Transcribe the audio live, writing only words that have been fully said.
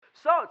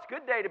So it's a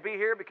good day to be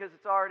here because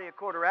it's already a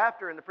quarter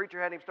after and the preacher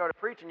hadn't even started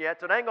preaching yet,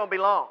 so it ain't going to be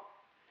long.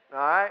 All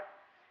right?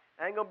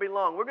 It ain't going to be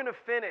long. We're going to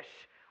finish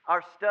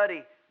our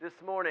study this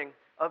morning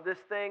of this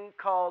thing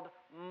called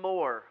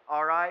more.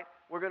 All right?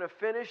 We're going to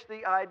finish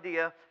the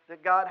idea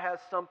that God has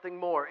something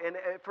more. And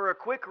for a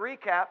quick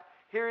recap,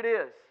 here it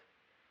is.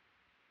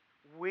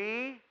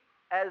 We,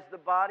 as the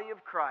body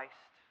of Christ,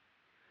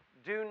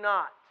 do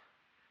not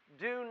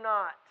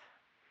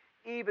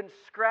even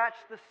scratch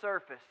the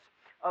surface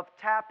of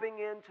tapping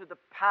into the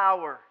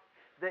power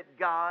that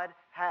God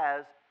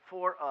has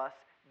for us,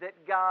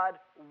 that God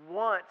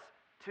wants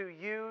to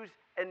use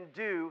and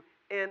do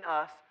in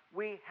us.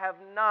 We have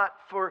not,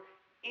 for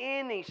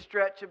any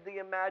stretch of the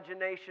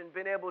imagination,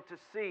 been able to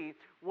see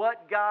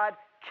what God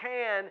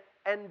can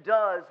and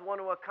does want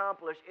to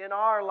accomplish in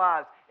our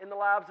lives, in the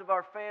lives of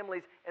our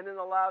families, and in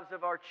the lives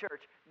of our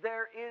church.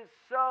 There is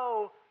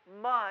so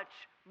much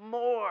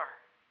more.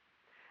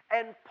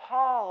 And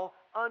Paul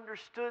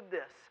understood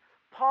this.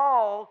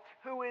 Paul,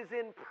 who is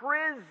in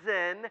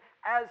prison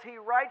as he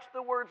writes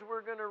the words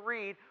we're going to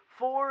read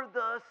for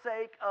the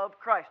sake of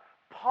Christ.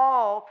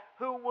 Paul,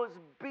 who was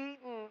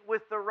beaten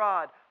with the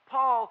rod.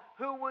 Paul,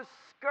 who was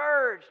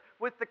scourged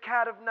with the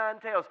cat of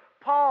nine tails.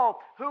 Paul,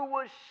 who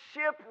was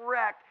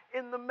shipwrecked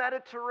in the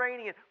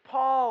Mediterranean.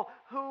 Paul,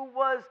 who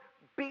was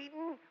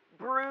beaten,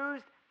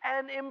 bruised,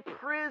 and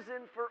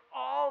imprisoned for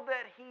all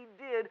that he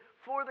did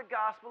for the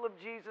gospel of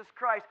Jesus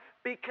Christ,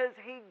 because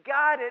he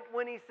got it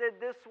when he said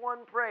this one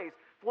phrase,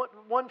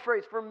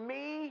 for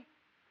me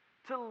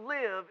to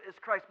live is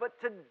Christ, but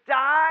to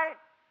die,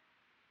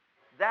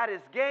 that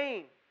is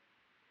gain.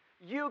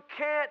 You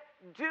can't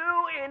do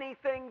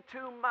anything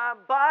to my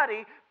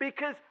body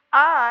because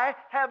I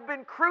have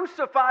been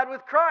crucified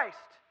with Christ.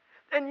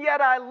 And yet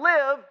I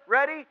live,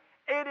 ready?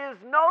 It is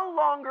no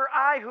longer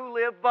I who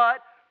live,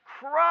 but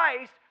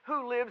Christ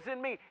who lives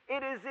in me.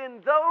 It is in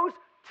those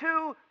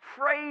two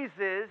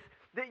phrases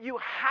that you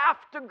have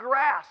to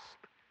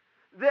grasp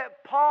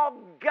that Paul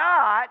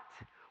got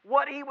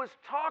what he was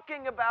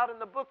talking about in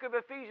the book of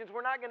Ephesians.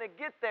 We're not going to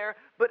get there,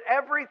 but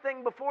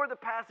everything before the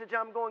passage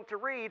I'm going to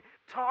read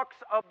talks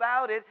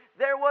about it.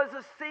 There was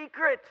a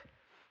secret.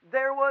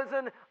 There was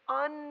an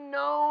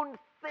unknown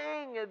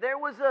thing. There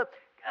was a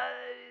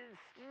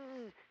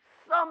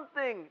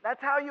something,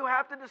 that's how you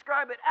have to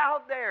describe it,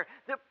 out there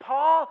that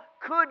Paul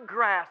could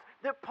grasp,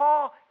 that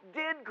Paul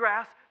did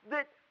grasp,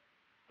 that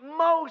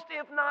most,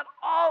 if not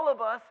all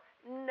of us,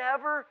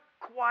 never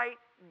quite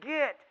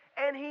get.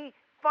 And he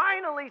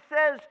finally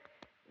says,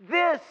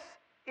 this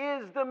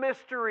is the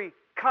mystery,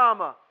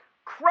 comma,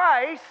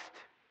 Christ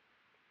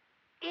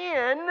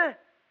in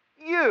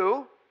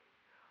you,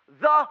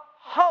 the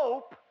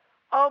hope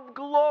of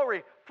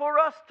glory. For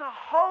us to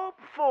hope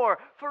for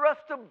us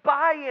to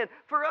buy in,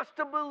 for us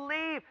to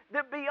believe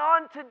that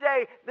beyond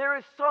today there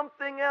is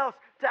something else.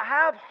 To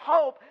have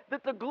hope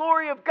that the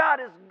glory of God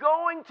is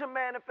going to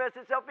manifest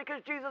itself,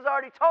 because Jesus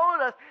already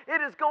told us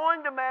it is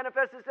going to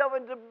manifest itself,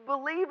 and to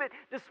believe it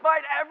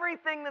despite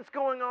everything that's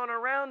going on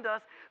around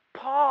us.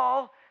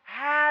 Paul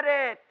had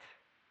it.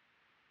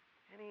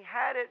 And he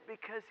had it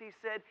because he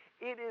said,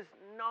 it is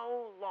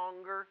no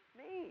longer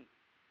me.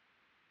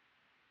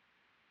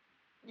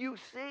 You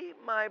see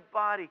my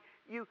body.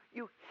 You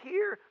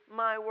hear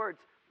my words.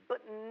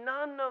 But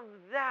none of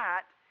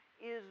that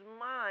is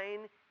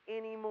mine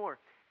anymore.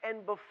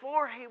 And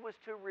before he was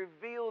to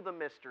reveal the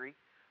mystery,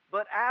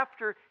 but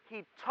after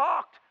he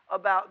talked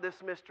about this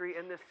mystery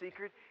and this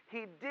secret,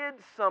 he did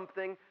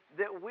something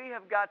that we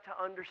have got to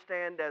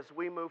understand as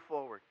we move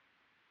forward.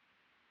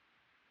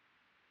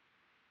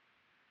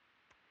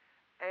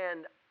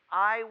 And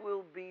I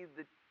will be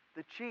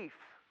the chief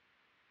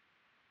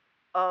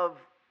of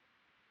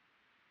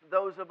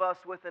those of us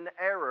with an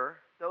error,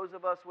 those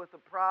of us with a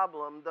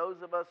problem, those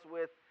of us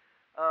with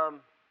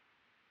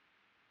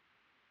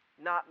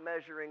not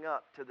measuring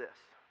up to this.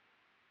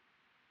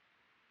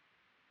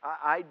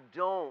 I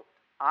don't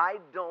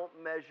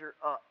measure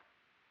up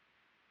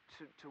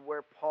to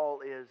where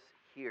Paul is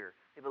here.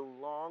 We have a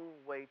long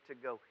way to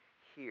go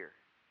here.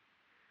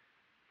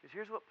 Because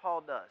here's what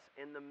Paul does.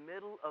 In the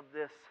middle of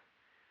this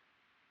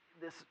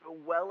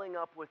welling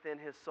up within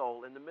his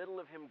soul, in the middle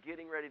of him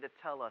getting ready to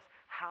tell us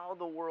how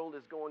the world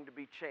is going to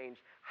be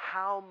changed,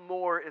 how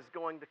more is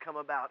going to come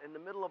about, in the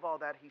middle of all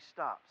that, he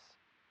stops.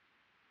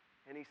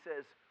 And he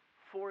says,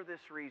 for this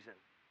reason,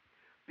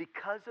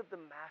 because of the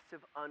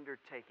massive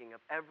undertaking of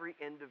every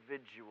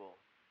individual,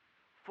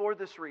 for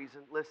this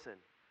reason, listen,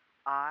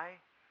 I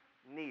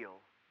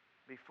kneel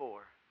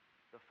before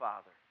the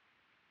Father.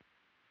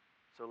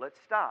 So let's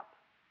stop.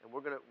 And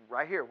we're going to,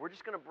 right here, we're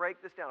just going to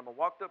break this down. I'm going to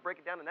walk through it, break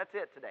it down, and that's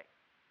it today.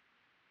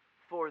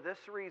 For this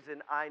reason,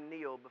 I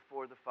kneel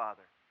before the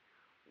Father.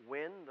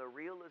 When the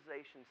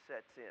realization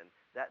sets in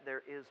that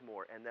there is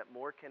more and that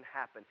more can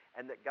happen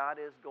and that God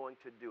is going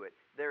to do it,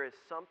 there is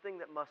something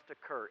that must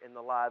occur in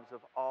the lives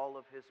of all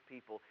of his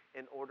people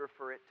in order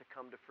for it to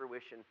come to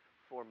fruition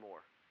for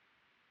more.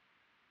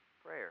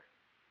 Prayer.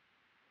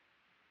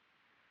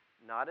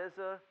 Not as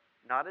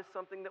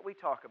something that we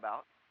talk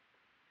about,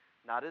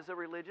 not as a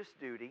religious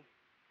duty,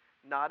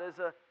 not as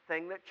a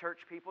thing that church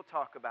people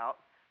talk about,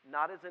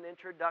 not as an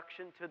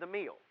introduction to the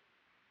meal,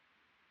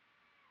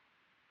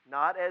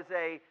 not as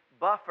a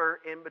buffer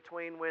in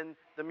between when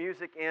the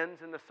music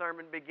ends and the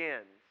sermon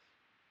begins,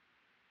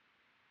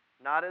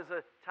 not as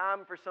a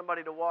time for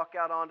somebody to walk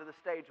out onto the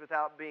stage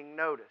without being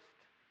noticed.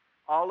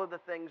 All of the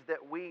things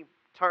that we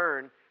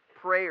turn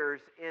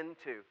prayers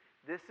into.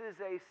 This is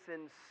a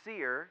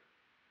sincere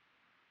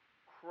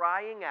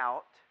crying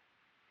out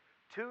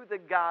to the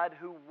God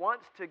who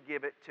wants to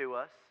give it to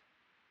us,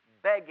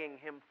 begging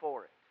Him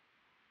for it.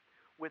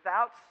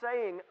 Without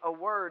saying a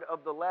word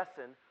of the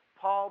lesson,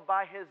 Paul,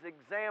 by his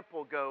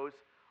example, goes,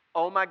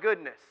 oh my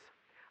goodness,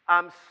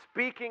 I'm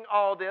speaking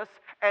all this,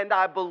 and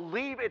I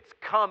believe it's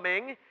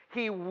coming.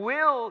 He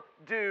will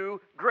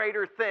do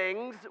greater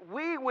things.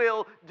 We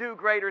will do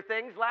greater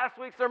things. Last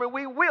week's sermon,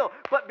 we will.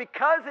 But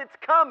because it's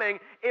coming,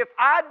 if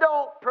I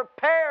don't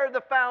prepare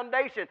the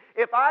foundation,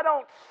 if I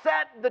don't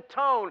set the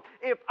tone,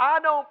 if I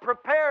don't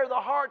prepare the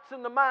hearts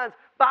and the minds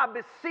by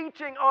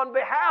beseeching on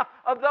behalf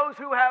of those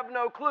who have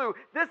no clue,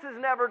 this is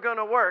never going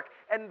to work.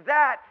 And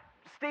that,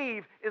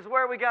 Steve, is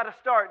where we got to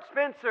start.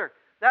 Spencer,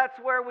 that's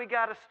where we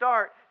got to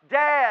start.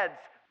 Dads,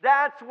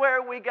 that's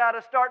where we got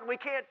to start. We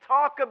can't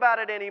talk about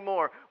it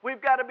anymore.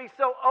 We've got to be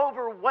so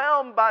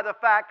overwhelmed by the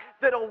fact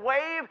that a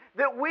wave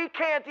that we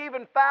can't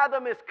even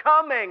fathom is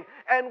coming,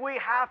 and we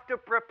have to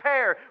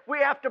prepare. We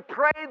have to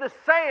pray the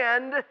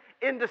sand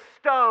into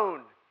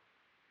stone.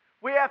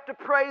 We have to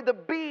pray the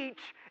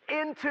beach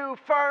into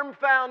firm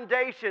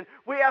foundation.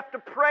 We have to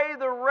pray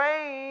the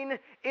rain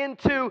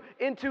into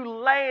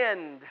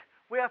land.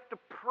 We have to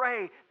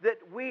pray that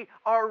we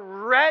are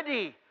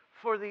ready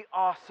for the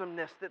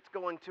awesomeness that's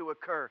going to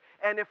occur.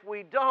 And if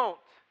we don't,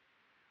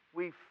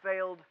 we've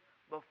failed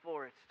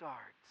before it starts.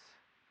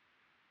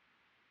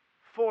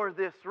 For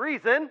this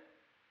reason,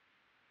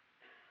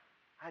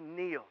 I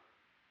kneel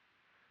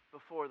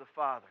before the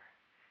Father.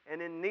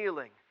 And in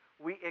kneeling,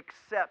 we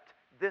accept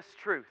this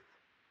truth,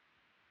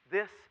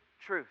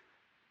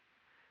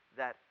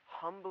 that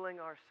humbling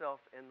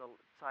ourselves in the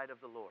sight of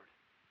the Lord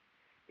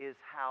is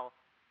how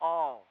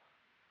all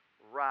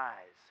rise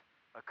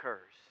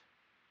occurs.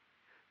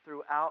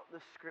 Throughout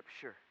the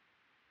Scripture,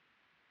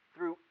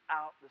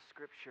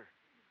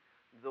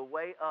 the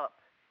way up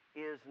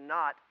is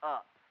not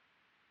up,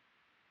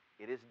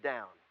 it is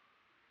down.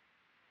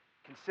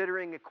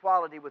 Considering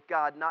equality with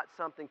God not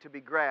something to be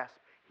grasped,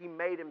 He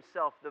made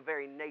Himself the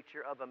very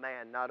nature of a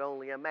man, not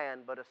only a man,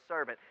 but a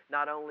servant.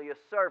 Not only a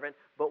servant,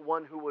 but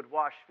one who would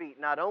wash feet.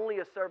 Not only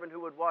a servant who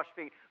would wash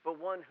feet,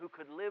 but one who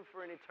could live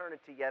for an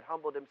eternity, yet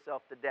humbled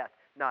Himself to death.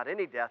 Not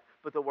any death,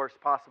 but the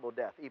worst possible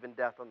death, even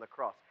death on the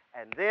cross.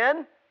 And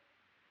then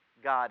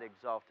God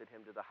exalted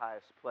Him to the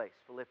highest place.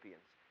 Philippians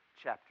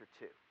Chapter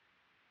 2.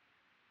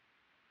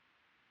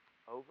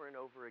 Over and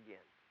over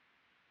again,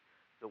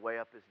 the way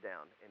up is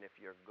down. And if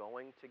you're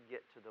going to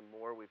get to the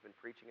more we've been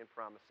preaching and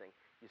promising,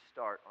 you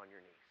start on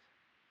your knees.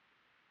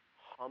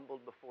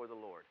 Humbled before the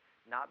Lord.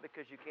 Not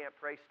because you can't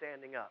pray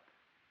standing up,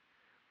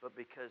 but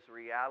because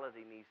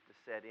reality needs to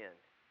set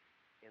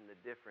in the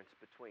difference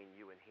between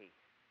you and He.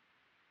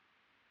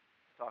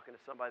 I was talking to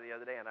somebody the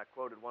other day, and I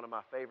quoted one of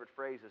my favorite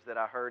phrases that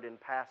I heard in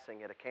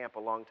passing at a camp a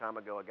long time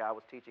ago. A guy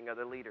was teaching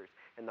other leaders,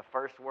 and the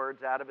first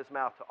words out of his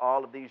mouth to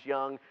all of these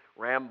young,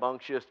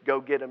 rambunctious,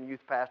 go-get-'em youth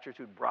pastors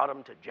who'd brought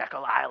them to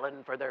Jekyll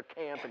Island for their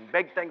camp, and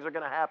big things are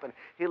going to happen.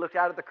 He looked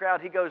out at the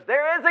crowd. He goes,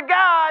 "There is a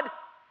God,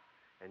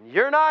 and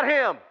you're not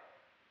Him."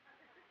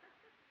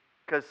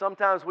 Because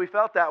sometimes we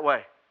felt that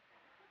way.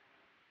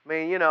 I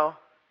mean, you know,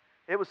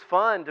 it was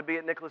fun to be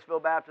at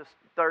Nicholasville Baptist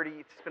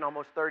it's been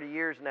almost 30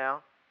 years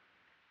now.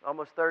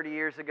 Almost 30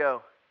 years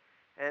ago,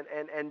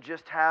 and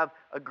just have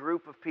a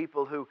group of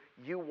people who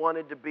you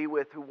wanted to be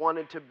with, who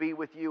wanted to be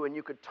with you, and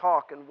you could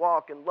talk and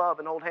walk and love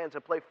and hold hands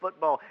and play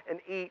football and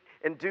eat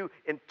and do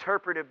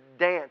interpretive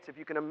dance. If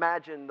you can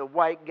imagine the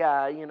white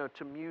guy,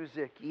 to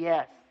music.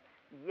 Yes,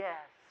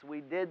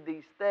 we did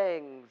these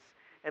things,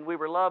 and we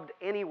were loved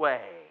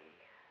anyway.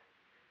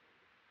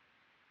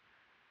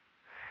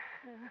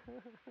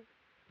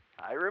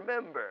 I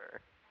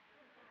remember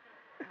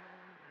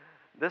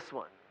this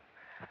one.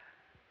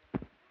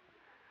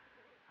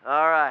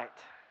 All right.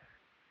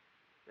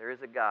 There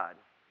is a God,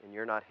 and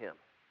you're not Him.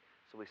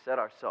 So we set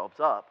ourselves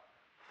up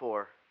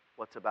for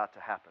what's about to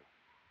happen.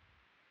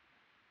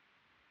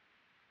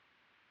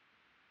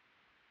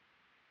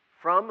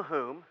 From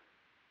whom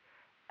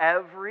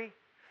every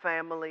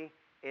family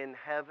in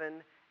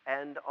heaven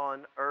and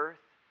on earth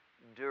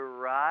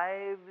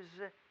derives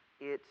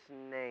its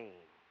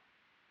name.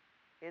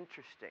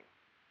 Interesting.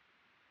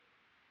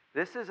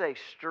 This is a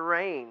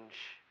strange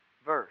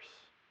verse.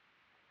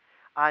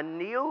 I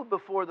kneel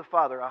before the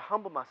Father, I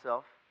humble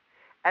myself,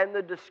 and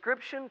the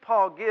description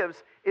Paul gives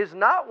is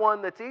not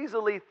one that's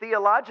easily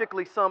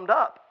theologically summed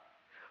up.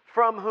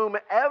 From whom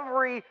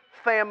every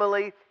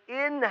family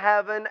in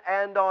heaven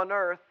and on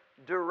earth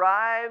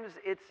derives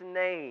its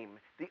name.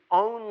 The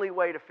only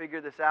way to figure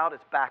this out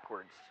is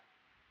backwards.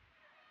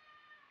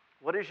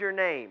 What is your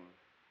name?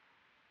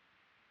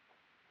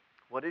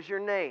 What is your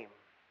name?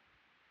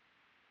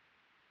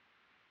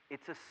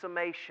 It's a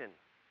summation.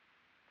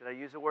 Did I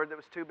use a word that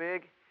was too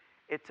big?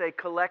 It's a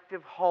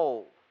collective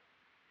whole.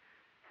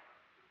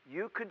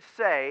 You could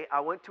say, I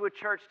went to a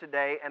church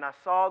today and I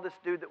saw this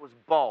dude that was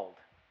bald.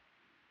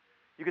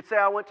 You could say,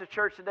 I went to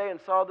church today and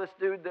saw this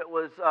dude that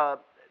was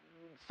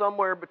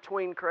somewhere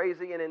between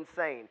crazy and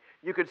insane.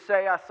 You could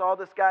say, I saw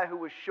this guy who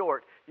was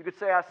short. You could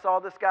say, I saw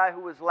this guy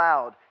who was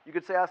loud. You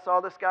could say, I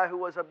saw this guy who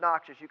was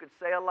obnoxious. You could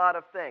say a lot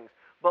of things.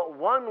 But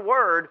one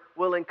word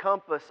will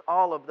encompass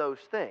all of those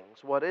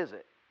things. What is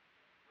it?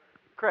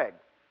 Craig.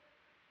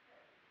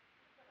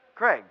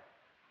 Craig.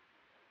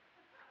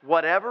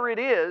 Whatever it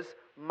is,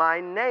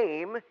 my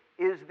name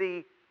is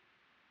the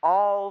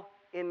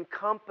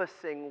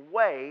all-encompassing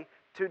way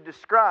to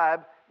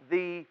describe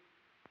the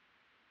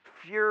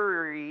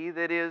fury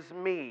that is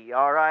me,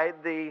 all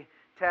right? The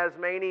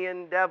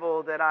Tasmanian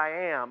devil that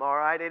I am, all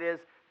right?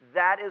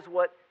 That is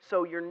what,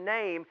 so your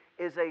name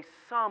is a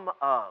sum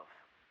of.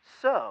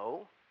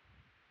 So,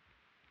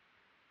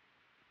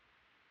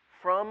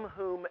 from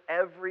whom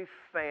every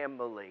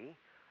family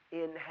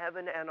in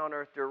heaven and on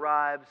earth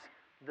derives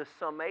the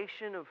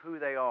summation of who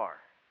they are.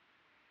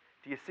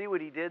 Do you see what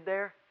he did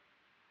there?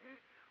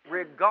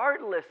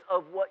 Regardless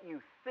of what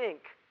you think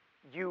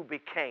you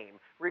became,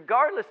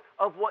 regardless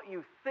of what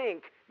you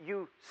think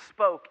you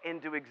spoke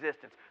into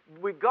existence,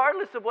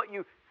 regardless of what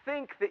you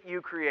think that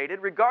you created,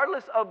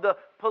 regardless of the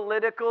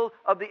political,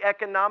 of the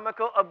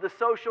economical, of the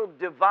social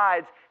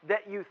divides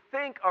that you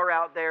think are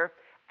out there,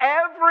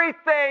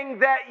 everything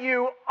that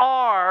you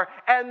are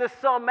and the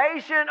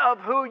summation of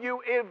who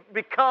you have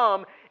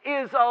become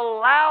is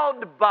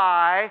allowed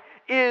by,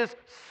 is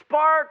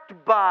sparked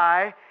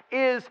by,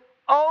 is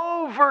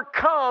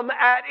overcome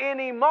at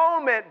any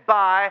moment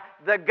by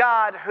the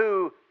God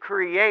who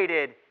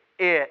created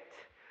it,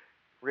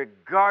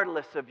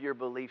 regardless of your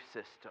belief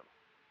system.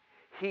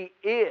 He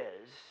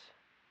is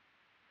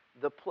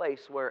the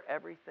place where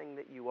everything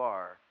that you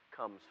are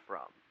comes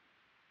from.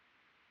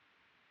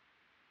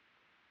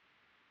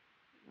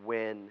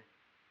 When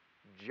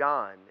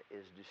John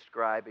is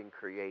describing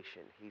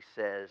creation, he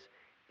says,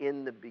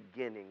 in the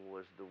beginning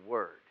was the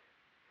Word,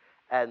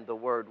 and the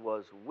Word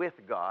was with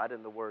God,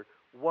 and the Word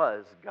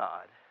was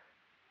God.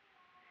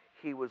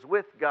 He was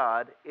with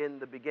God in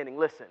the beginning.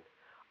 Listen,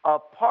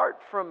 apart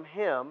from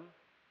Him,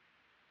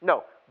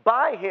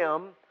 by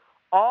Him,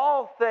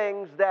 all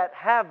things that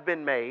have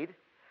been made.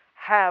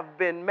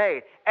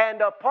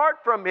 And apart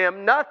from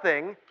Him,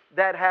 nothing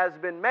that has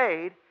been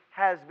made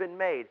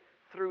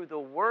through the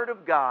Word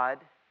of God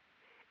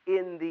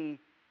in the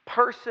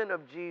person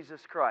of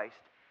Jesus Christ.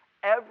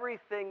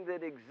 Everything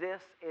that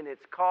exists in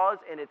its cause,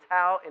 in its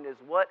how, in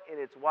its what, in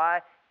its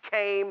why,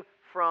 came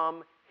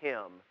from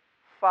Him,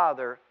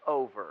 Father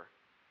over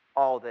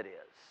all that is.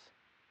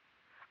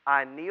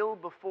 I kneel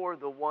before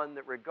the one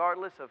that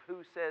regardless of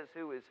who says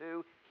who is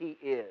who, He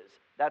is.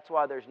 That's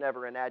why there's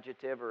never an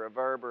adjective or a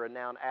verb or a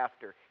noun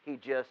after. He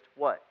just,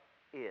 what?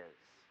 Is.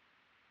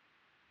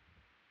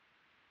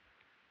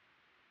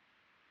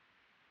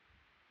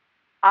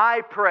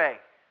 I pray.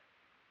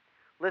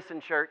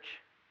 Listen, church.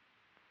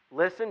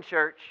 Listen,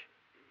 church.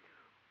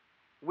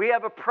 We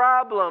have a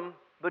problem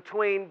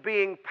between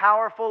being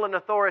powerful and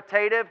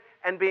authoritative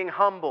and being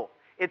humble.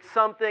 It's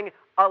something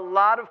a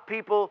lot of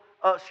people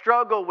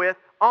struggle with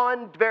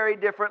on very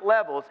different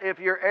levels. If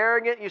you're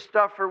arrogant, you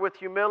suffer with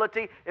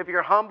humility. If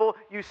you're humble,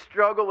 you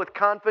struggle with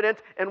confidence.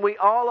 And we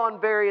all on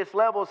various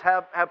levels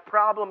have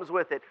problems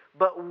with it.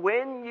 But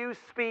when you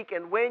speak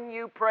and when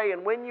you pray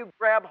and when you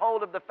grab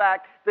hold of the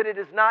fact that it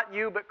is not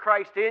you but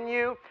Christ in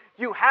you,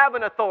 you have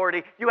an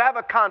authority, you have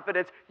a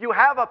confidence, you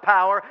have a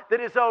power that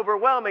is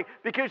overwhelming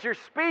because you're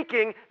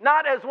speaking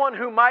not as one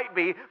who might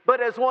be,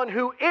 but as one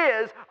who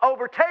is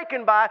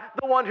overtaken by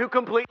the one who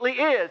completely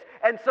is.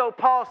 And so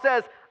Paul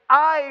says,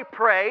 I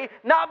pray,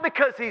 not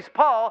because he's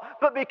Paul,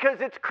 but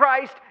because it's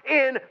Christ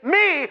in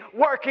me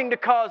working to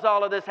cause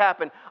all of this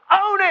happen.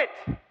 Own it!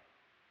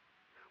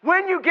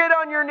 When you get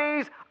on your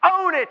knees,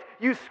 own it.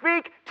 You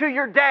speak to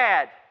your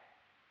dad.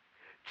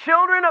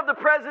 Children of the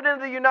President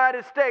of the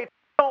United States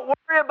don't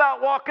worry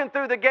about walking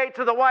through the gates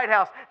of the White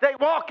House. They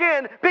walk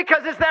in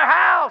because it's their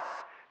house.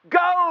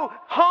 Go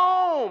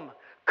home.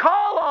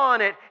 Call on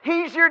it.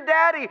 He's your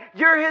daddy.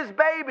 You're his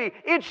baby.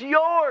 It's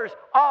yours.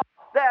 All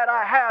that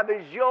I have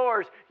is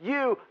yours.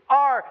 You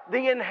are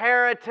the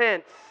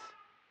inheritance.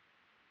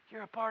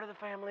 You're a part of the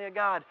family of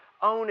God.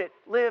 Own it.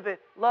 Live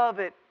it. Love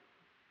it.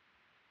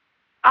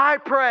 I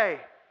pray.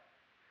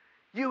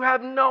 You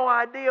have no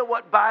idea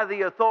what by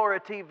the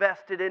authority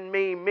vested in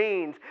me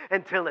means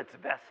until it's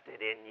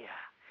vested in you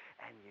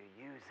and you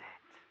use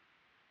it.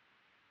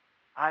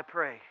 I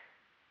pray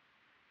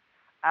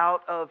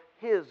out of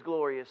His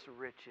glorious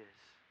riches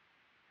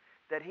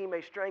that He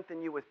may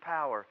strengthen you with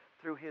power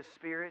through His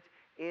Spirit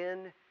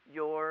in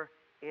your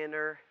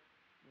inner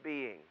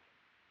being.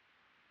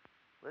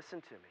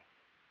 Listen to me.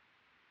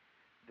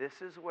 This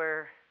is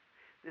where,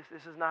 this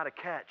is not a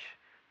catch.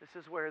 This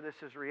is where this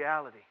is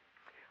reality.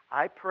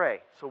 I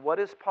pray. So what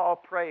is Paul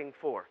praying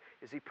for?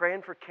 Is he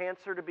praying for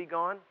cancer to be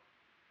gone?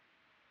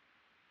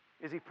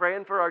 Is he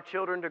praying for our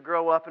children to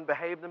grow up and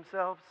behave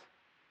themselves?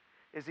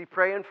 Is he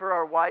praying for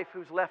our wife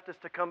who's left us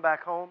to come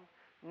back home?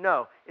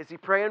 No. Is he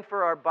praying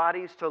for our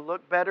bodies to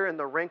look better and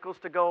the wrinkles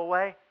to go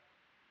away?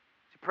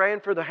 Is he praying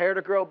for the hair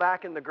to grow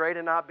back and the gray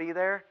to not be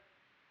there?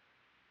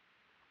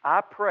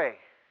 I pray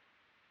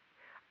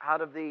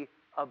out of the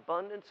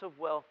abundance of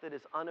wealth that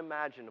is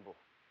unimaginable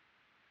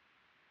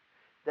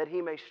that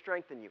he may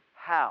strengthen you.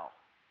 How?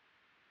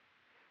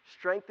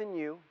 Strengthen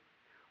you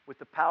with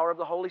the power of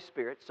the Holy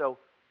Spirit. So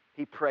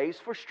he prays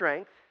for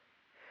strength.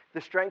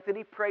 The strength that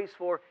he prays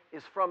for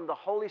is from the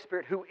Holy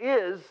Spirit, who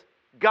is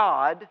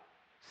God,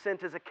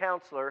 sent as a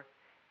counselor,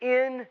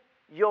 in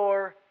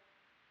your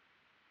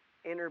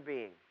inner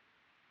being.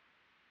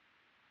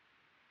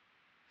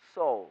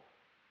 Soul.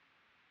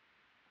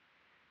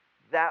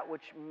 That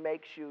which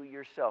makes you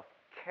yourself.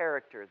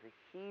 Character. The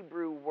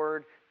Hebrew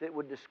word that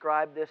would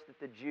describe this, that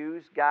the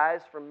Jews,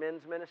 guys from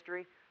men's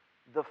ministry,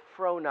 the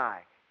phroni,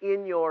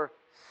 in your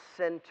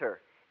center.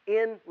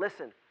 In,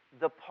 listen,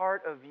 the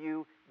part of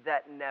you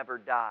that never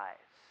dies.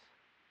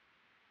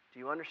 Do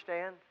you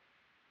understand?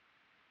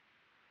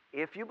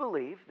 If you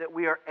believe that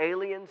we are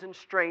aliens and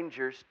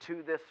strangers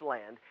to this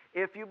land,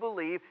 if you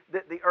believe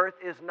that the earth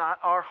is not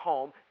our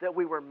home, that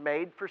we were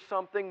made for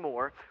something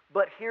more,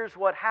 but here's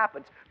what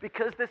happens.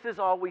 Because this is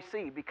all we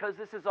see, because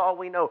this is all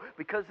we know,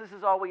 because this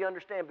is all we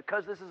understand,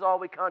 because this is all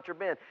we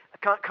comprehend,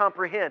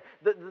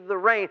 the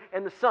rain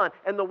and the sun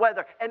and the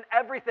weather and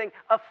everything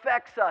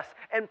affects us.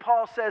 And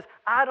Paul says,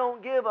 I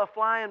don't give a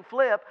flying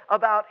flip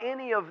about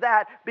any of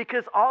that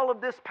because all of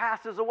this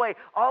passes away.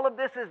 All of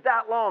this is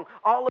that long.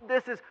 All of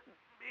this is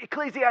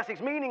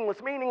Ecclesiastes,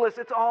 meaningless,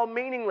 it's all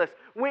meaningless.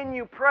 When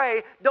you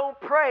pray, don't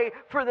pray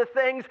for the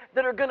things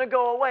that are going to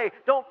go away.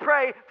 Don't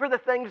pray for the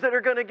things that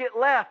are going to get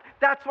left.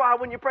 That's why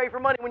when you pray for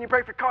money, when you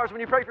pray for cars,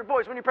 when you pray for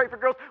boys, when you pray for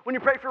girls, when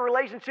you pray for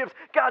relationships,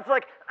 God's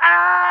like,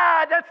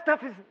 that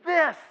stuff is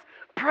this.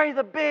 Pray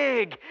the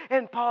big.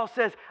 And Paul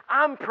says,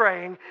 I'm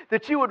praying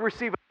that you would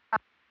receive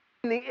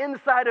in the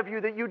inside of you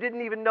that you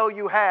didn't even know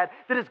you had,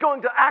 that is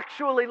going to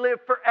actually live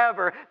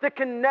forever, that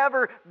can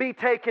never be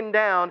taken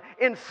down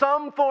in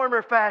some form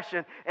or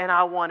fashion. And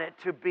I want it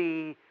to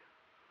be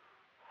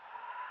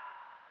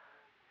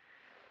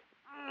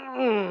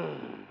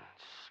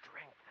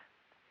strengthened.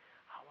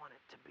 I want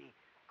it to be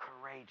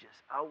courageous.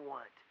 I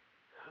want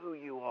who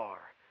you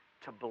are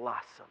to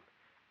blossom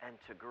and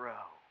to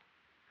grow.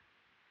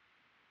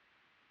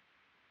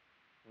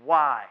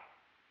 Why?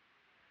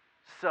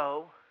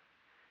 So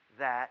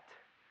that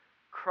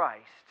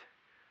Christ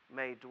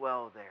may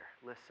dwell there.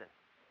 Listen,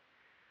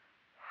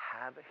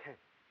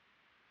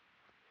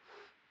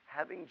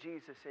 having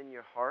Jesus in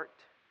your heart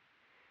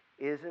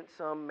isn't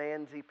some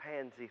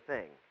mansy-pansy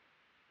thing.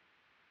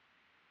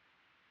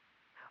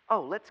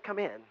 Oh, let's come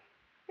in.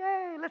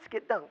 Yay, let's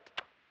get dunked.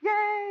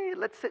 Yay,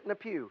 let's sit in a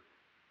pew.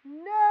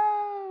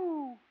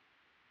 No.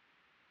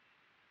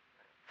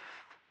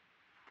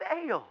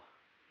 Fail.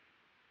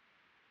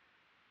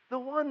 The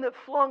one that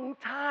flung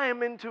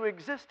time into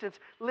existence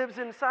lives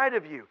inside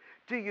of you.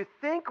 Do you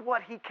think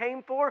what he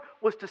came for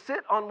was to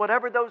sit on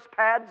whatever those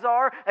pads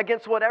are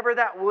against whatever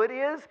that wood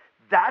is?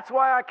 That's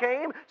why I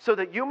came? So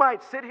that you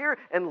might sit here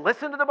and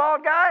listen to the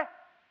bald guy?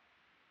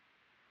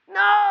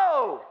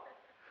 No!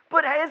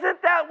 But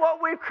isn't that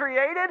what we've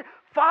created?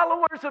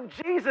 Followers of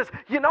Jesus.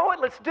 You know what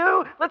let's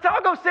do? Let's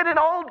all go sit in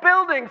old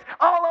buildings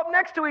all up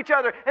next to each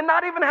other and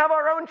not even have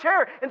our own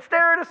chair and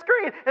stare at a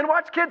screen and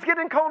watch kids get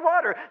in cold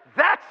water.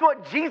 That's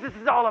what Jesus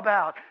is all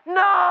about.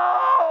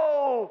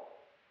 No!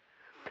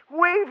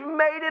 We've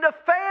made it a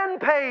fan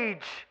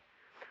page.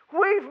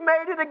 We've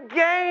made it a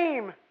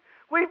game.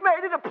 We've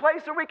made it a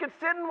place where we can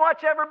sit and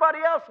watch everybody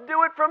else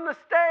do it from the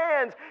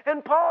stands.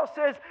 And Paul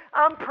says,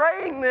 I'm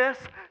praying this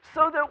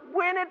so that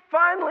when it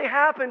finally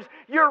happens,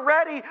 you're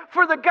ready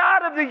for the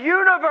God of the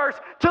universe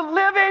to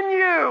live in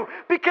you.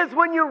 Because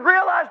when you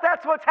realize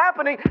that's what's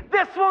happening,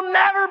 this will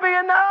never be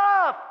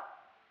enough.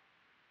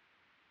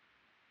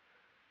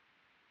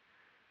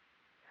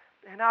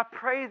 And I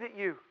pray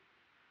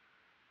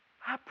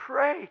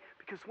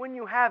because when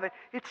you have it,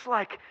 it's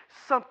like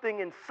something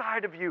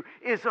inside of you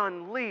is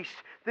unleashed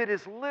that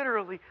is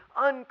literally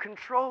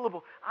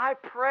uncontrollable. I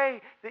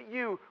pray that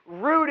you,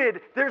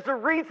 rooted, there's a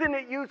reason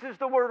it uses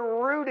the word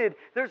rooted.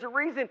 There's a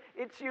reason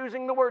it's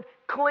using the word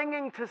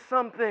clinging to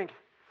something.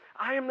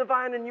 I am the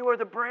vine and you are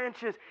the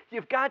branches.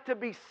 You've got to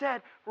be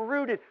set,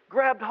 rooted,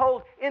 grabbed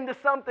hold into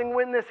something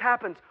when this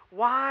happens.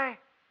 Why?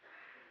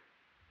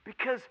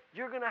 Because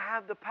you're going to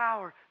have the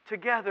power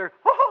together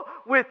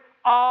with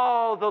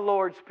all the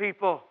Lord's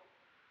people.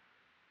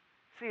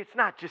 See, it's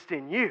not just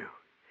in you.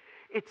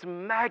 It's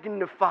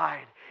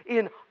magnified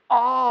in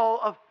all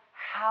of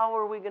how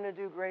are we going to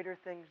do greater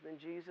things than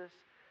Jesus?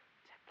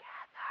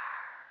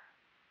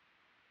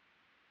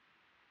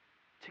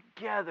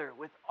 Together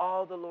with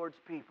all the Lord's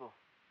people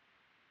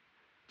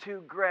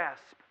to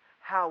grasp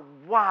how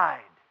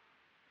wide,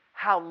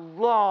 how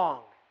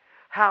long,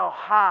 how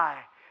high,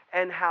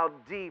 and how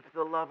deep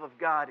the love of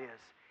God is.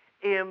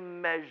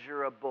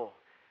 Immeasurable.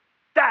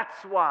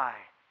 That's why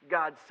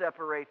God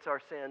separates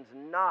our sins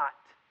not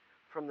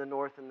from the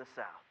north and the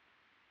south.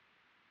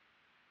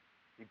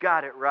 You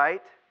got it,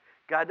 right?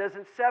 God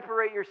doesn't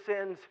separate your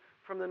sins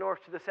from the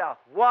north to the south.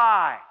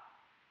 Why?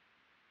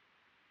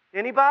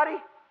 Anybody?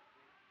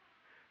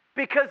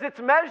 Because it's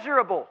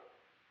measurable.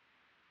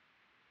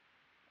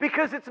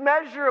 Because it's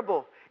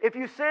measurable. If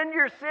you send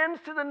your sins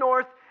to the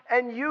north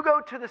and you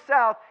go to the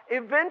south,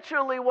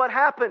 eventually what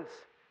happens?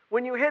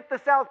 When you hit the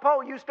South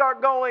Pole, you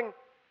start going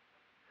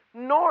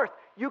north.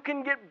 You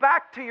can get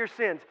back to your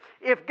sins.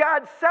 If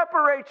God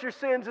separates your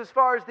sins as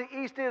far as the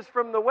east is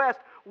from the west,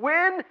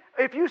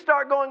 if you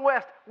start going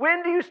west,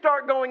 when do you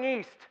start going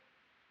east?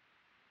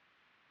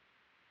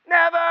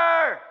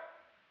 Never!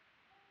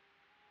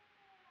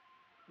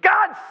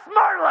 God's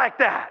smart like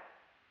that.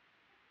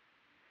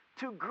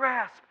 To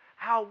grasp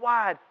how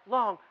wide,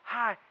 long,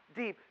 high,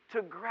 deep,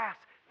 to grasp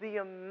the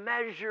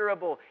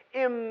immeasurable,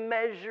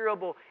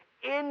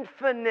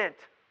 infinite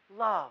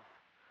love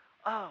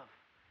of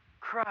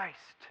Christ.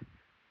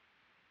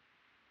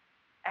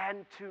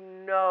 And to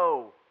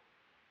know.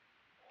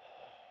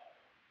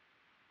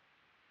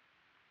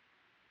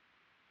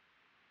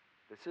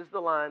 This is the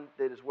line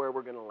that is where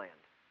we're going to land.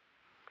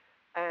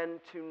 And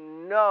to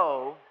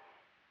know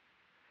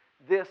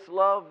this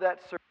love that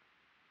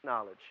surpasses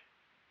knowledge.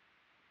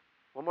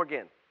 One more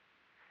again.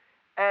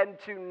 And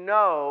to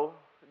know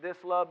this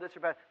love that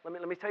surpasses.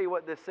 Let me tell you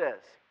what this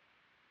says.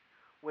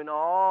 When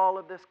all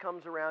of this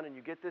comes around and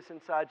you get this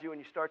inside you and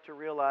you start to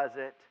realize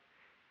it,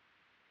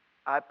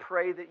 I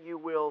pray that you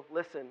will,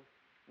 listen,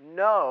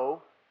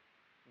 know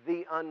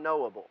the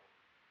unknowable.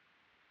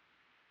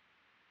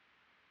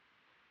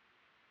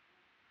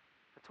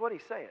 That's what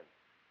he's saying.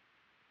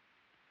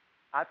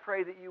 I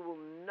pray that you will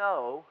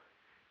know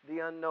the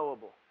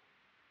unknowable.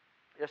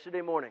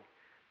 Yesterday morning,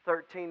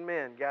 13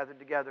 men gathered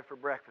together for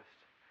breakfast.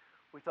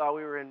 We thought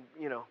we were in,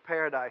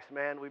 paradise,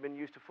 man. We've been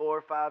used to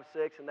 4, 5,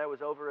 6, and there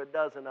was over a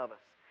dozen of us.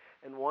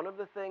 And one of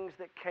the things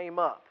that came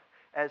up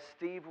as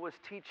Steve was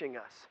teaching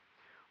us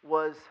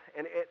was,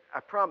 I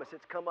promise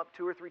it's come up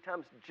 2 or 3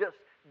 times just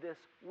this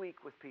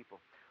week with people.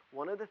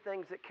 One of the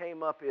things that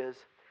came up is,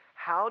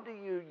 how do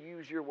you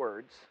use your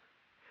words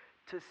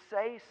to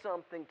say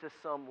something to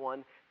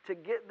someone to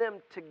get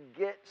them to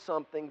get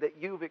something that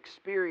you've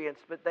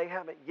experienced but they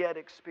haven't yet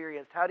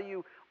experienced? How do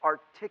you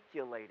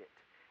articulate it?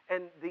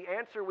 And the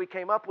answer we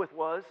came up with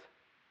was,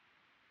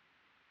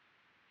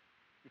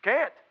 you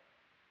can't.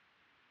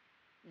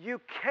 You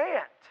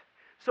can't.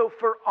 So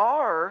for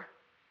our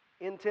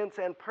intents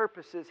and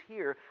purposes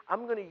here,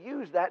 I'm going to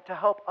use that to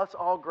help us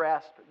all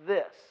grasp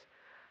this.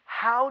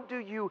 How do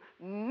you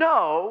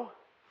know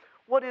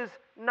what is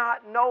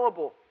not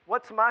knowable?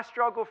 What's my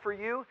struggle for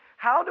you?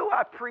 How do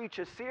I preach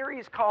a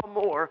series called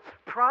More,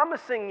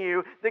 promising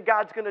you that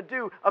God's going to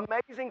do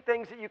amazing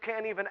things that you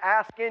can't even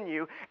ask in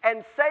you,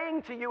 and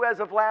saying to you as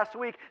of last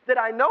week that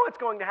I know it's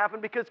going to happen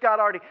because God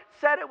already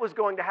said it was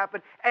going to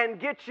happen, and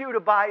get you to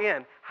buy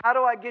in? How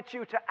do I get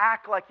you to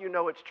act like you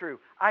know it's true?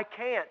 I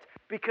can't,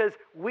 because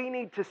we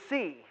need to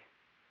see.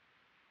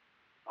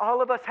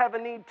 All of us have a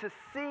need to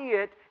see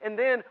it, and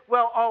then,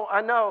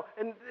 I know,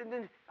 and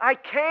I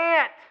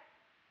can't.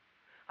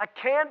 I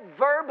can't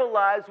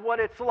verbalize what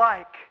it's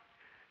like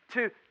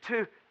to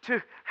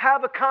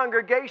have a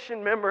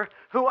congregation member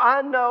who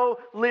I know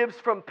lives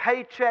from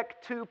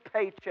paycheck to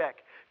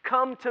paycheck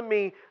come to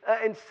me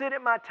and sit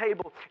at my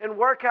table and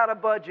work out a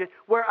budget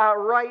where I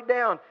write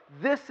down,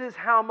 this is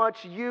how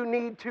much you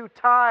need to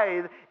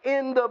tithe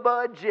in the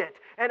budget.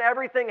 And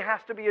everything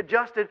has to be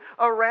adjusted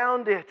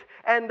around it.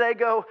 And they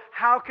go,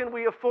 how can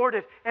we afford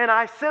it? And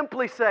I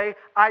simply say,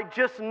 I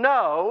just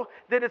know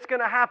that it's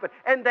going to happen.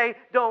 And they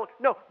don't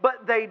know.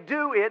 But they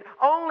do it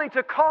only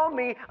to call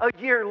me a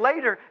year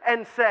later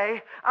and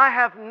say, I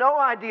have no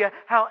idea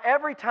how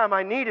every time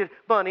I needed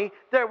money,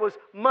 there was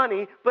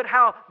money, but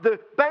how the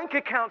bank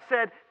account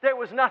said there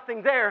was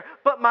nothing there,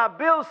 but my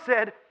bill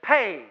said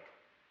paid.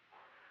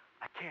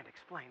 I can't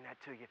explain that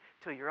to you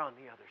till you're on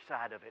the other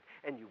side of it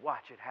and you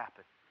watch it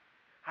happen.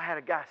 I had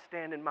a guy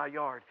stand in my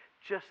yard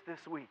just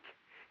this week,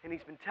 and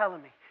he's been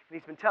telling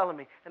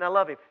me, and I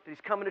love him, that he's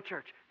coming to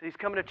church,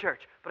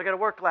 but I got to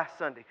work last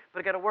Sunday, but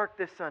I got to work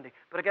this Sunday,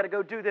 but I got to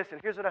go do this.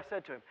 And here's what I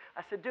said to him.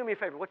 I said, do me a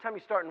favor, what time are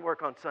you starting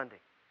work on Sunday?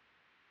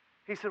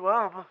 He said, 10.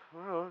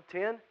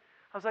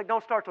 I was like,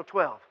 don't start till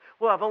 12.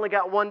 Well, I've only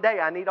got one day,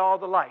 I need all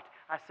the light.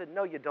 I said,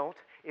 no, you don't.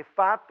 If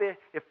 5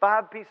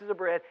 pieces of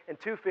bread and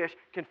 2 fish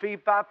can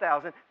feed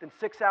 5,000, then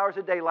 6 hours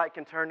of daylight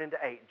can turn into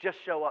 8. Just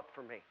show up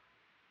for me.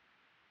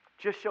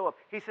 Just show up.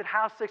 He said,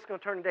 how's 6 going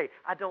to turn into 8?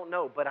 I don't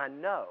know, but I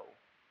know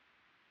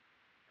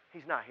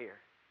he's not here.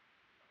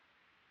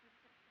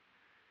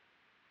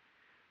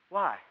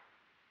 Why?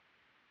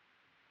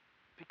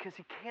 Because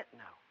he can't know.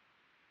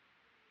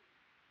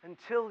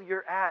 Until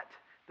you're at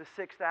the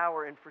 6th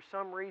hour and for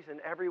some reason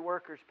every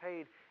worker's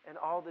paid and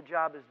all the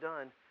job is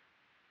done.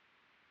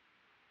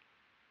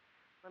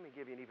 Let me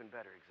give you an even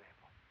better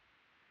example.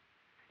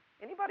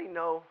 Anybody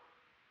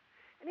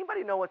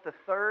know what the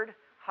third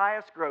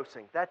highest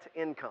grossing, that's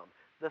income,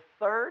 the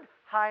third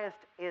highest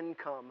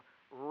income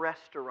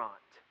restaurant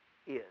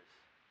is?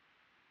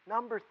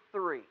 Number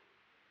 3.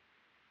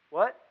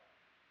 What?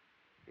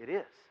 It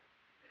is.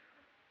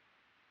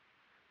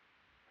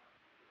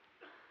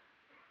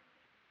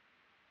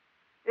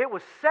 It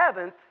was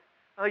 7th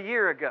a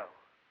year ago.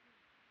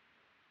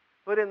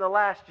 But in the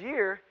last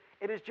year,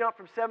 it has jumped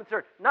from 7th to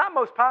 3rd. Not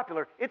most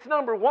popular, it's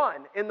number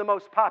 1 in the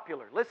most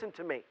popular. Listen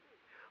to me.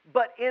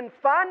 But in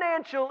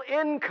financial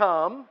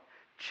income,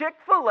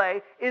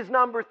 Chick-fil-A is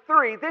number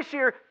 3 this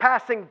year,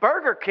 passing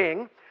Burger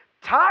King,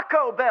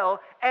 Taco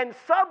Bell, and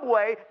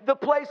Subway, the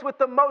place with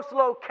the most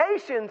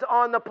locations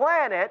on the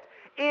planet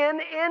in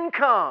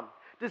income.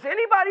 Does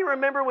anybody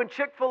remember when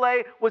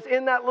Chick-fil-A was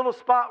in that little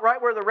spot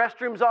right where the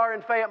restrooms are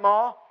in Fayette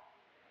Mall?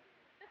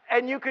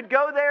 And you could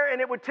go there and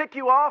it would tick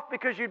you off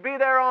because you'd be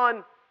there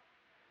and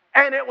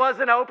it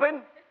wasn't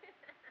open?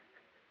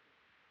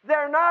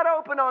 They're not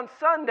open on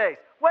Sundays.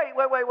 Wait.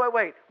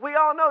 We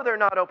all know they're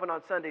not open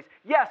on Sundays.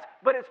 Yes,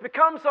 but it's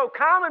become so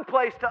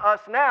commonplace to us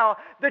now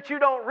that you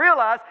don't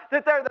realize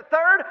that they're the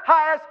 3rd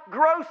highest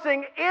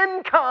grossing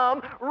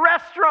income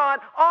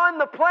restaurant on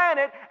the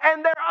planet,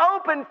 and they're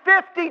open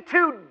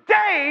 52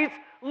 days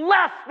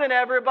less than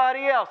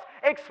everybody else.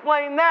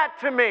 Explain that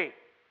to me.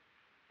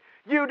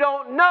 You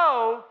don't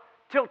know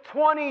till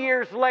 20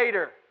 years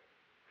later.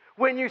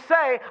 When you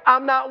say,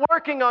 I'm not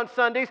working on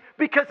Sundays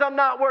because I'm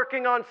not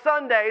working on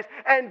Sundays,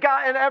 and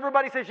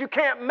everybody says you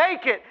can't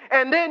make it,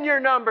 and then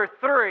you're number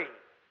 3.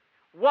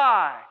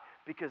 Why?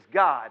 Because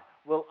God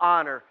will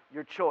honor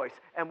your choice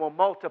and will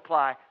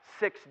multiply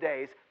 6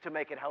 days to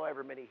make it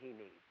however many He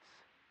needs.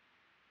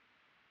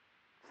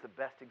 It's the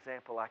best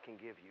example I can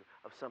give you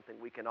of something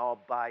we can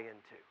all buy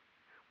into.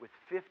 With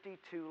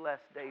 52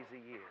 less days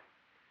a year,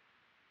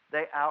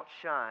 they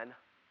outshine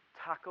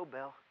Taco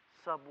Bell,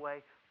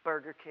 Subway,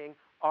 Burger King,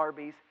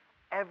 Arby's,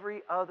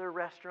 every other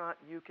restaurant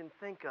you can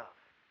think of.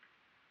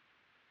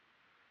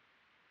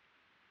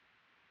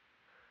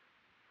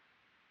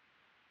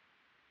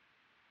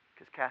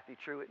 Because Kathy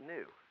Truitt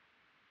knew,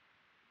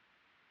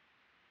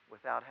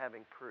 without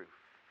having proof.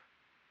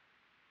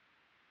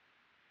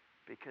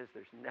 Because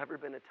there's never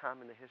been a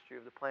time in the history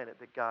of the planet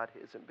that God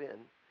hasn't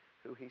been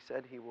who He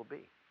said He will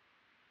be.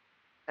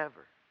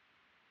 Ever.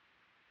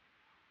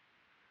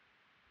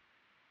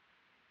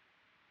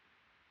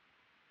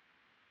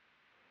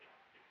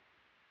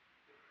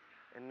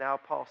 And now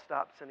Paul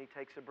stops and he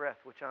takes a breath,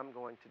 which I'm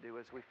going to do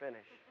as we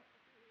finish.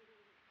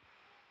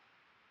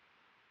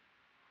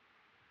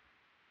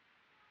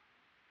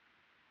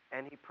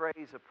 And he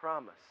prays a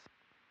promise.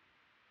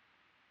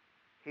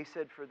 He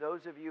said, for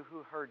those of you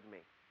who heard me,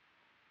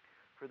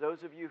 for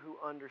those of you who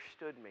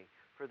understood me,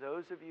 for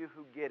those of you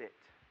who get it,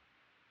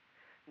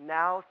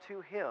 now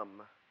to Him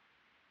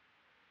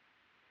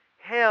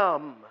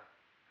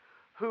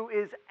who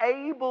is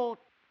able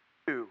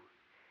to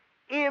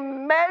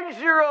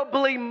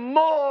immeasurably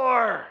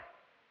more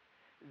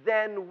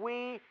than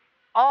we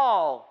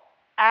all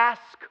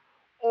ask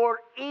or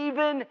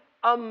even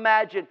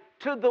imagine.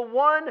 To the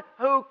one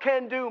who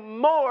can do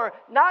more,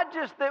 not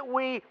just that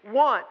we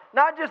want,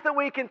 not just that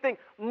we can think,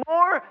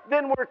 more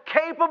than we're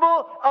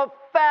capable of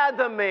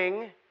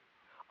fathoming,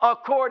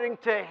 according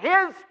to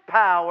His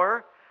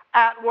power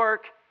at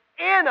work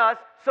in us.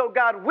 So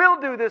God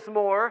will do this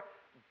more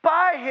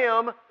by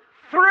Him,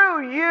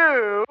 through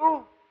you.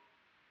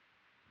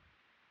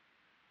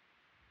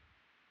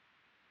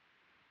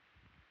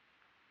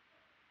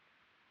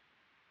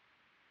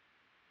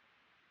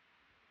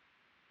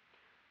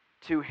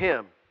 To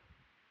Him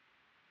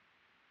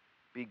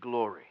be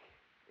glory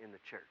in the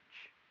church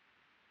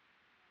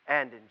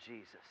and in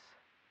Jesus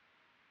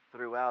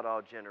throughout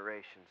all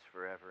generations,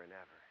 forever and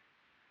ever.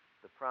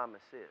 The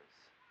promise is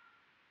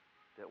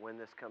that when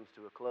this comes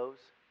to a close,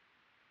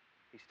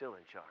 He's still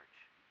in charge.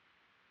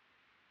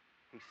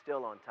 He's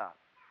still on top.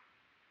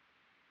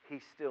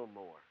 He's still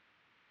more.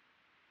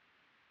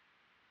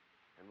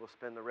 And we'll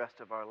spend the rest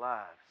of our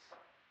lives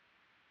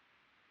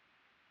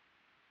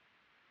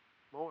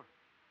more.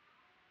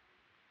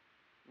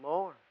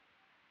 More.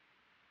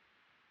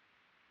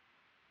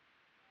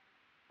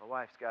 My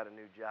wife's got a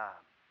new job.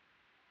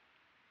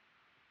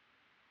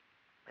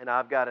 And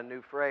I've got a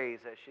new phrase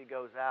as she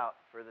goes out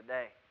for the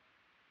day.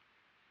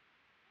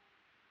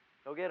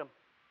 Go get them.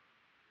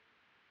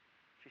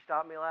 She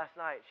stopped me last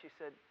night. She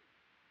said,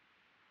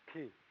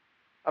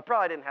 I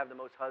probably didn't have the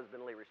most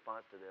husbandly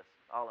response to this.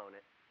 I'll own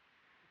it.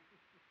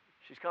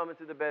 She's coming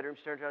through the bedroom.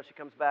 She turns around. She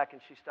comes back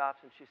and she stops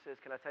and she says,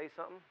 can I tell you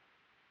something?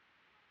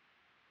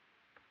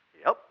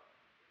 Yep.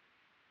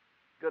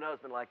 Good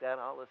husband like that.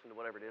 I'll listen to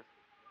whatever it is.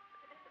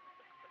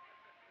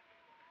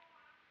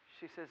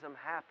 She says, I'm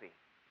happy.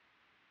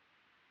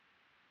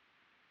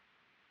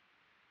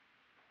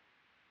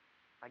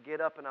 I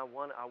get up and I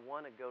want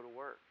to go to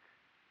work.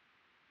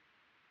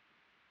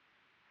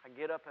 I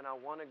get up and I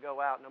want to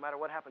go out. No matter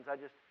what happens, I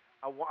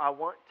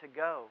want to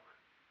go.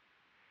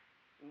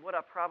 And what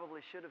I probably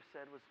should have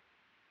said was,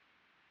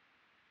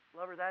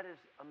 lover, that is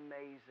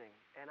amazing.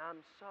 And I'm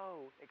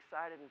so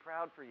excited and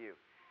proud for you.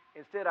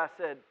 Instead, I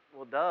said,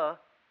 well, duh.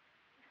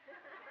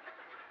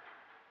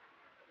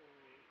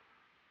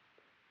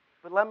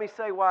 But let me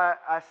say why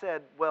I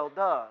said, well,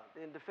 duh,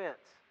 in defense.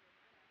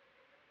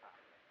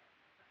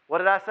 What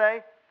did I say?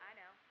 I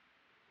know.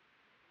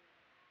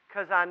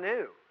 Because I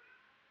knew.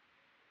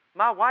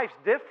 My wife's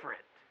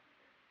different.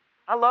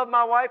 I love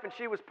my wife, and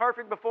she was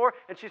perfect before,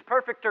 and she's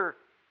perfecter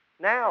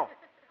now.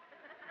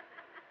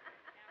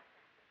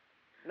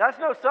 And that's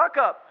no suck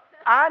up.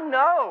 I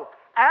know.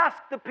 Ask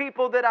the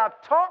people that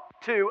I've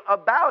talked to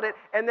about it,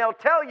 and they'll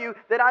tell you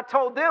that I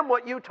told them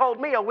what you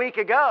told me a week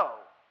ago.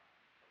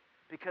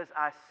 Because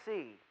I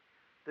see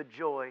the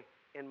joy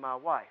in my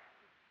wife.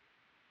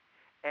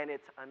 And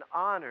it's an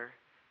honor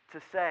to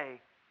say,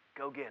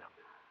 go get them.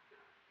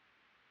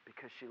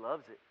 Because she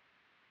loves it.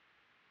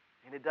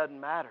 And it doesn't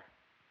matter.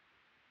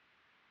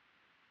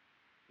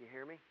 You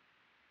hear me?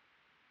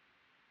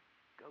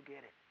 Go get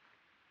it.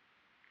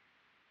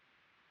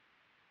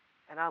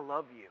 And I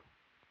love you.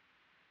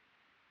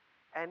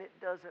 And it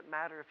doesn't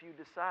matter if you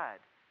decide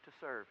to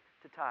serve,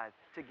 to tithe,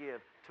 to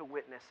give, to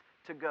witness,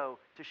 to go,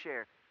 to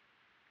share.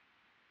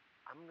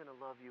 I'm going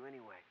to love you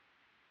anyway.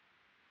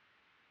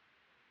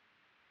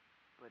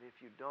 But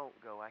if you don't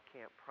go, I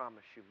can't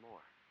promise you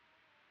more.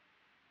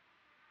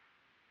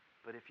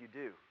 But if you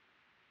do,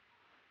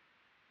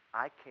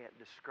 I can't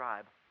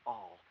describe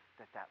all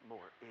that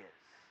more is.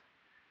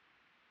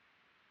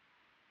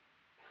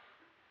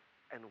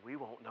 And we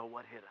won't know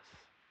what hit us.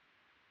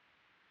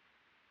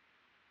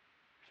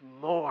 There's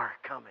more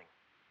coming.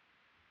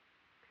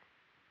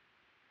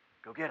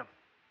 Go get them.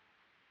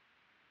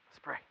 Let's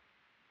pray.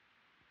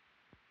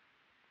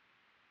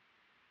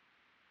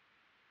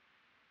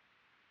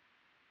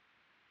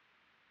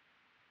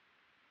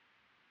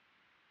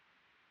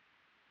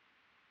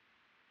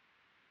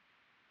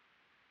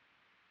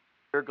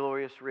 Your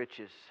glorious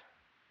riches,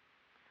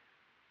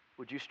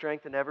 would you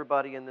strengthen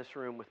everybody in this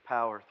room with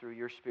power through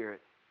your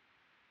Spirit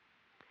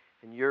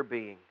and your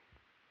being,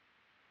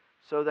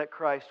 so that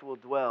Christ will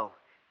dwell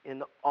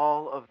in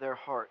all of their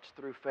hearts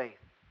through faith.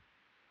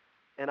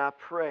 And I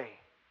pray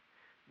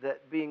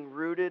that being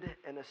rooted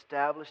and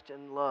established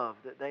in love,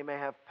 that they may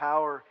have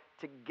power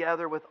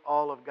together with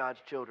all of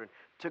God's children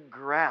to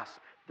grasp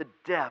the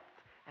depth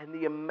and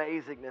the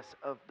amazingness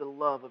of the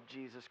love of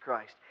Jesus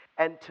Christ,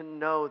 and to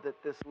know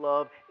that this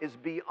love is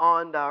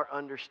beyond our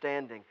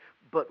understanding,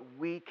 but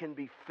we can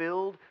be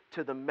filled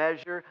to the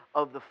measure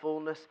of the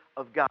fullness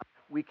of God.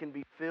 We can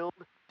be filled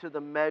to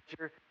the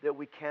measure that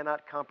we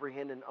cannot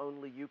comprehend, and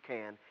only you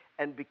can.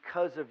 And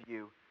because of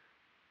you,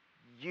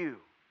 you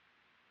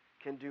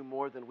can do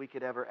more than we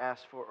could ever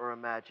ask for or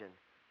imagine,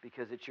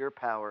 because it's your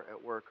power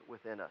at work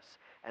within us.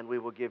 And we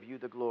will give you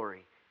the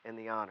glory and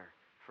the honor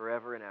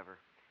forever and ever.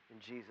 In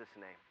Jesus'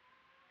 name,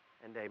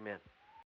 and amen.